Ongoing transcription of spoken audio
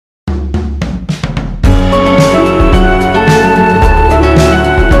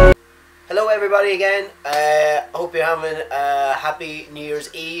everybody again. Hope you're having a happy New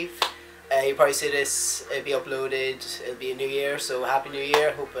Year's Eve. You probably see this, it'll be uploaded, it'll be a new year, so happy new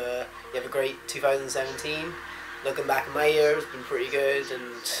year. Hope you have a great 2017. Looking back at my year, it's been pretty good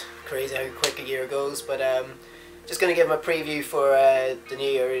and crazy how quick a year goes. But just going to give my preview for the New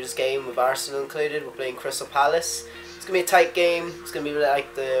Year's game with Arsenal included. We're playing Crystal Palace. It's going to be a tight game. It's going to be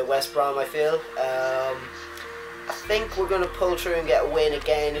like the West Brom, I feel. I think we're going to pull through and get a win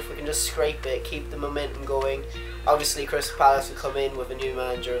again if we can just scrape it, keep the momentum going. Obviously Crystal Palace will come in with a new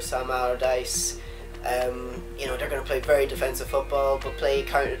manager, Sam Allardyce. You know, they're going to play very defensive football, but play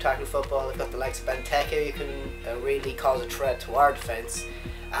counter-attacking football. They've got the likes of Benteke, who can really cause a threat to our defence,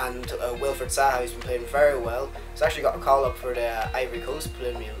 and Wilfried Zaha, who's been playing very well. He's actually got a call up for the Ivory Coast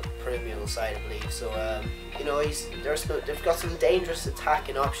Premier side, I believe. So you know, they've got some dangerous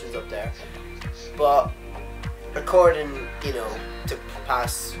attacking options up there, but according, you know, to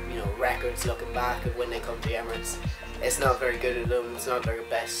past, you know, records looking back at when they come to the Emirates, it's not very good at them. It's not their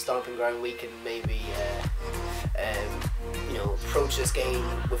best stomping ground. We can maybe you know, approach this game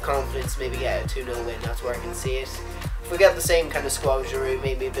with confidence, maybe get a 2-0 win. That's where I can see it. If we get the same kind of squad as Giroud,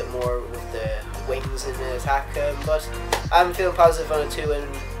 maybe a bit more with the wings in the attack, but I'm feeling positive on a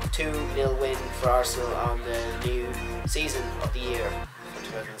 2-0 win for Arsenal on the new season of the year.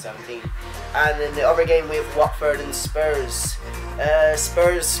 2017. And in the other game we have Watford and Spurs.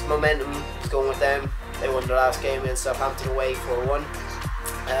 Spurs momentum is going with them. They won their last game against Southampton away 4-1.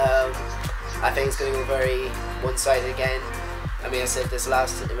 I think it's going to go very one-sided again. I mean, I said this in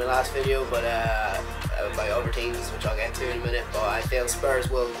my last video, but by other teams, which I'll get to in a minute. But I feel Spurs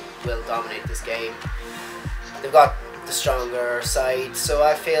will dominate this game. They've got the stronger side, so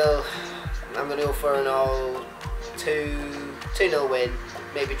I feel I'm going to go for an all 2-0 win.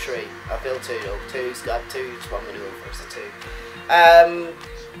 Maybe 3. I feel 2 though. 2's got 2, just what I'm going to go for is a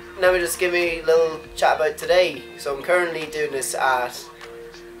 2. Now we just give me a little chat about today. So I'm currently doing this at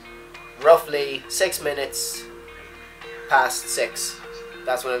roughly 6 minutes past 6.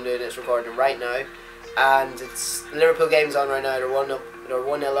 That's when I'm doing this recording right now. And it's the Liverpool game's on right now. They're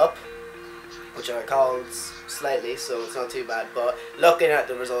 1-0 up, which I called slightly, so it's not too bad. But looking at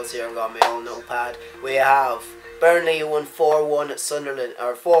the results here, I've got my own notepad. We have Burnley won 4-1 at Sunderland,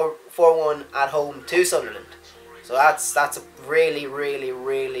 or 4-1 at home to Sunderland. So that's a really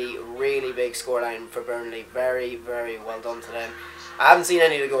big scoreline for Burnley. Very well done to them. I haven't seen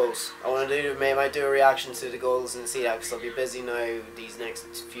any of the goals. I want to might do a reaction to the goals and see that, because I'll be busy now these next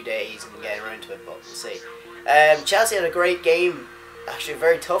few days and getting around to it, but we'll see. Chelsea had a great game. Actually a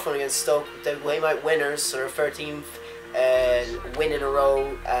very tough one against Stoke. They came out winners, so their 13th win in a row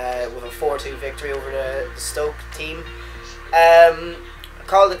with a 4-2 victory over the Stoke team. I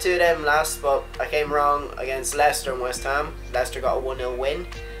called the two of them last, but I came wrong against Leicester and West Ham. Leicester got a 1-0 win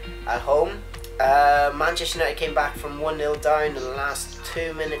at home. Manchester United came back from 1-0 down in the last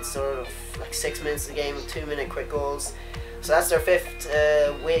 2 minutes, or like 6 minutes of the game, with 2-minute quick goals. So that's their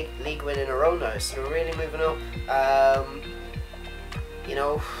 5th league win in a row now, so they're really moving up. You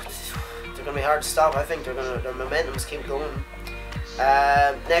know, they're going to be hard to stop. I think their momentum's keep going.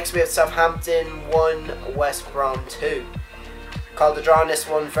 Next we have Southampton 1, West Brom 2. Called the draw in this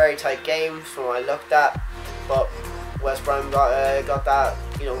one. Very tight game from what I looked at, but West Brom got that,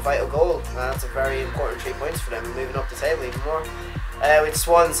 you know, vital goal, and that's a very important 3 points for them, moving up the table even more. With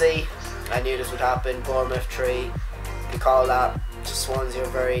Swansea, I knew this would happen. Bournemouth 3. You can call that. Swansea are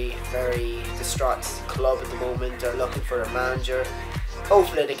very distraught club at the moment. They're looking for their manager.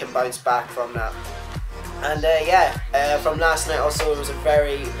 Hopefully they can bounce back from that. And from last night also, it was a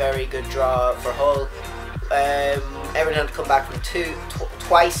very good draw for Hull. Everyone had to come back from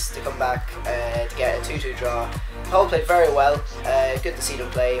twice to come back to get a 2-2 draw. Hull played very well. Good to see them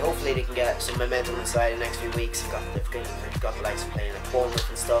play. Hopefully they can get some momentum inside the next few weeks. They've got the likes of playing like Bournemouth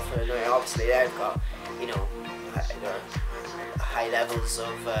and stuff. And obviously they've got, you know, high levels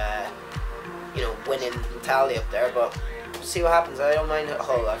of you know, winning mentality up there. But we'll see what happens. I don't mind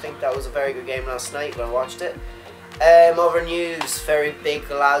Hull. I think that was a very good game last night when I watched it. Other news, very big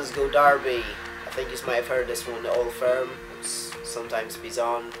Glasgow derby. I think you might have heard this one, the Old Firm. Sometimes it's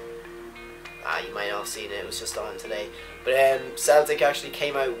on. You might not have seen it, it was just on today. But Celtic actually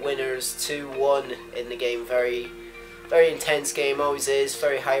came out winners 2-1 in the game. Very intense game, always is.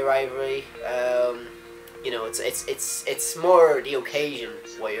 Very high rivalry. You know, it's more the occasion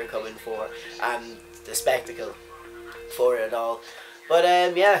what you're coming for, and the spectacle for it all. But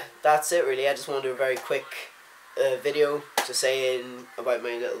yeah, that's it really. I just want to do a very quick video just saying about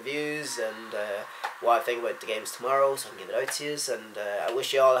my little views and what I think about the games tomorrow, so I can give it out to you. And I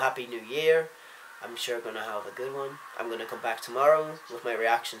wish you all a happy new year. I'm sure going to have a good one. I'm going to come back tomorrow with my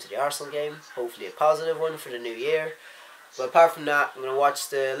reaction to the Arsenal game. Hopefully a positive one for the new year. But apart from that, I'm going to watch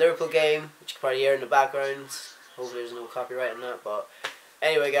the Liverpool game, which you can probably hear in the background. Hopefully there's no copyright on that. But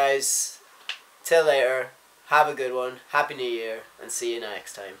anyway, guys, till later. Have a good one. Happy New Year. And see you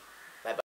next time.